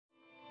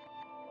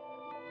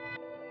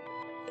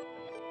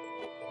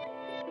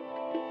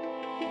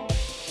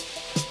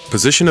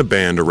Position a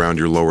band around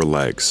your lower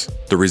legs.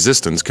 The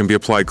resistance can be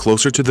applied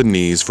closer to the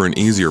knees for an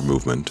easier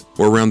movement,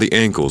 or around the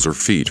ankles or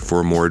feet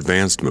for a more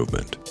advanced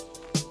movement.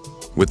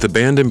 With the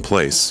band in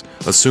place,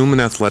 assume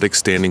an athletic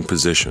standing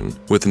position,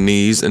 with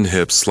knees and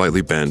hips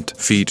slightly bent,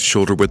 feet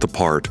shoulder-width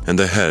apart, and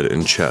the head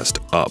and chest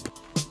up.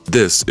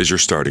 This is your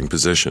starting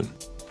position.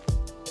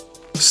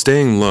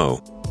 Staying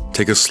low,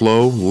 take a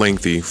slow,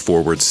 lengthy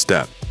forward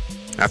step.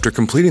 After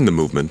completing the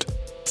movement,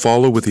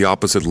 follow with the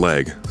opposite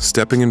leg,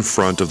 stepping in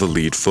front of the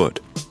lead foot.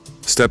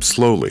 Step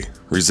slowly,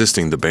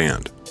 resisting the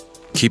band.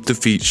 Keep the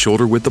feet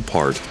shoulder-width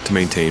apart to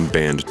maintain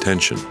band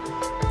tension.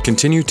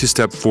 Continue to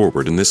step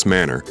forward in this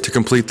manner to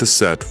complete the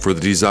set for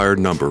the desired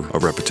number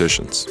of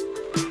repetitions.